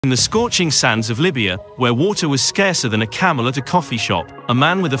In the scorching sands of Libya, where water was scarcer than a camel at a coffee shop, a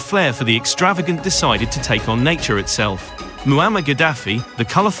man with a flair for the extravagant decided to take on nature itself. Muammar Gaddafi, the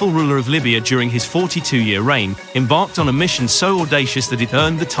colorful ruler of Libya during his 42-year reign, embarked on a mission so audacious that it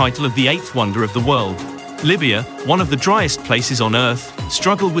earned the title of the eighth wonder of the world. Libya, one of the driest places on earth,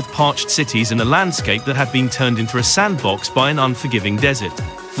 struggled with parched cities and a landscape that had been turned into a sandbox by an unforgiving desert.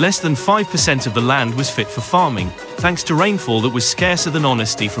 Less than 5% of the land was fit for farming, thanks to rainfall that was scarcer than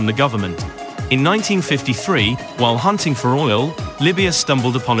honesty from the government. In 1953, while hunting for oil, Libya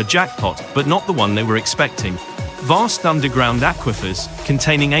stumbled upon a jackpot, but not the one they were expecting. Vast underground aquifers,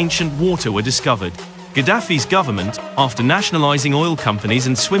 containing ancient water, were discovered. Gaddafi's government, after nationalizing oil companies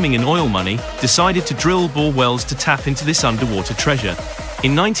and swimming in oil money, decided to drill bore wells to tap into this underwater treasure.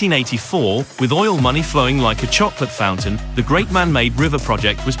 In 1984, with oil money flowing like a chocolate fountain, the Great Man-Made River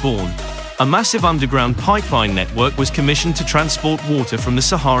Project was born. A massive underground pipeline network was commissioned to transport water from the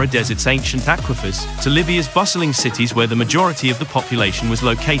Sahara Desert's ancient aquifers to Libya's bustling cities where the majority of the population was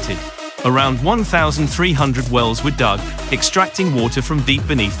located. Around 1,300 wells were dug, extracting water from deep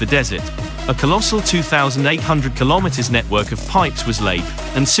beneath the desert. A colossal 2,800 kilometers network of pipes was laid,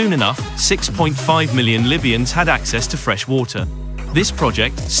 and soon enough, 6.5 million Libyans had access to fresh water. This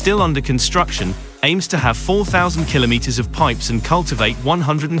project, still under construction, aims to have 4,000 kilometers of pipes and cultivate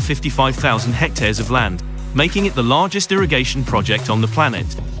 155,000 hectares of land, making it the largest irrigation project on the planet.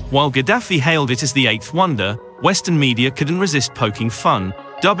 While Gaddafi hailed it as the eighth wonder, Western media couldn't resist poking fun,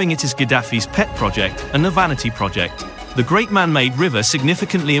 dubbing it as Gaddafi's pet project and a vanity project. The Great Man-Made River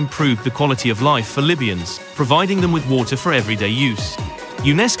significantly improved the quality of life for Libyans, providing them with water for everyday use.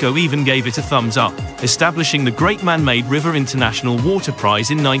 UNESCO even gave it a thumbs up, establishing the Great Man-Made River International Water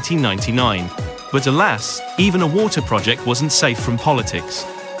Prize in 1999. But alas, even a water project wasn't safe from politics.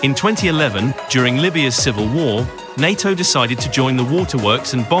 In 2011, during Libya's civil war, NATO decided to join the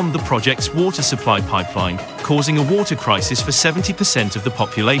waterworks and bombed the project's water supply pipeline, causing a water crisis for 70% of the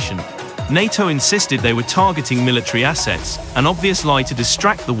population. NATO insisted they were targeting military assets, an obvious lie to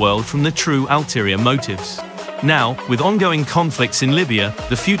distract the world from the true ulterior motives. Now, with ongoing conflicts in Libya,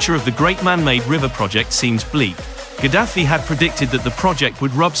 the future of the Great Man-Made River Project seems bleak. Gaddafi had predicted that the project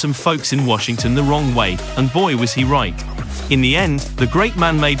would rub some folks in Washington the wrong way, and boy was he right. In the end, the Great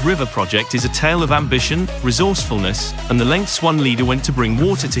Man-Made River Project is a tale of ambition, resourcefulness, and the lengths one leader went to bring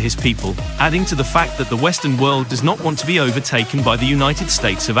water to his people, adding to the fact that the Western world does not want to be overtaken by the United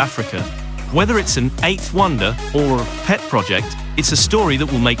States of Africa. Whether it's an eighth wonder or a pet project, it's a story that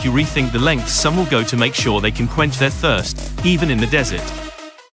will make you rethink the lengths some will go to make sure they can quench their thirst, even in the desert.